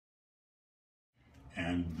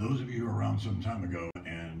And those of you who were around some time ago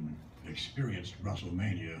and experienced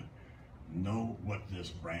WrestleMania know what this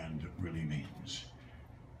brand really means.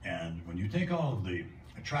 And when you take all of the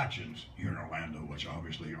attractions here in Orlando, which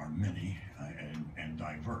obviously are many and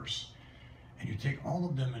diverse, and you take all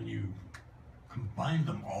of them and you combine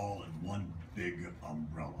them all in one big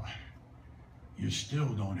umbrella, you still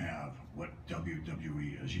don't have what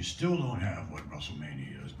WWE is. You still don't have what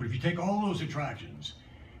WrestleMania is. But if you take all those attractions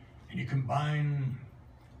and you combine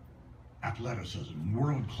athleticism,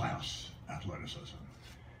 world-class athleticism,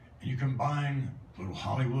 and you combine a little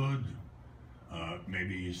Hollywood,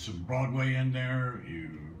 maybe some Broadway in there, you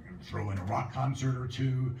throw in a rock concert or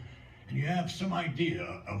two, and you have some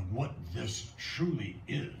idea of what this truly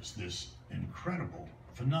is, this incredible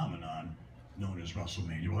phenomenon known as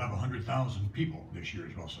WrestleMania. We'll have 100,000 people this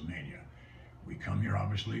year's WrestleMania. We come here,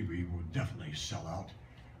 obviously, we will definitely sell out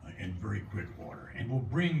in very quick order. And we'll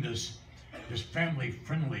bring this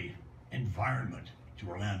family-friendly environment to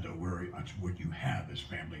Orlando, where what you have is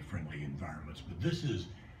family-friendly environments. But this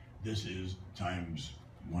is times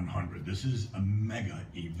 100. This is a mega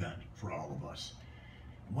event for all of us.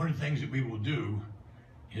 One of the things that we will do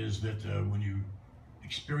is that when you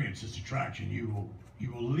experience this attraction,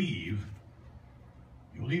 you will leave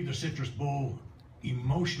the Citrus Bowl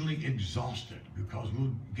emotionally exhausted, because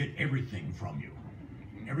we'll get everything from you.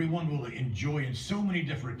 Everyone will enjoy in so many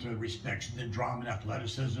different respects, the drama and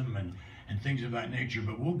athleticism and things of that nature,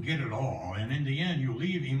 but we'll get it all. And in the end, you'll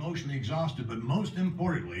leave emotionally exhausted, but most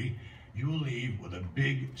importantly, you'll leave with a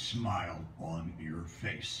big smile on your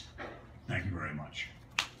face. Thank you very much.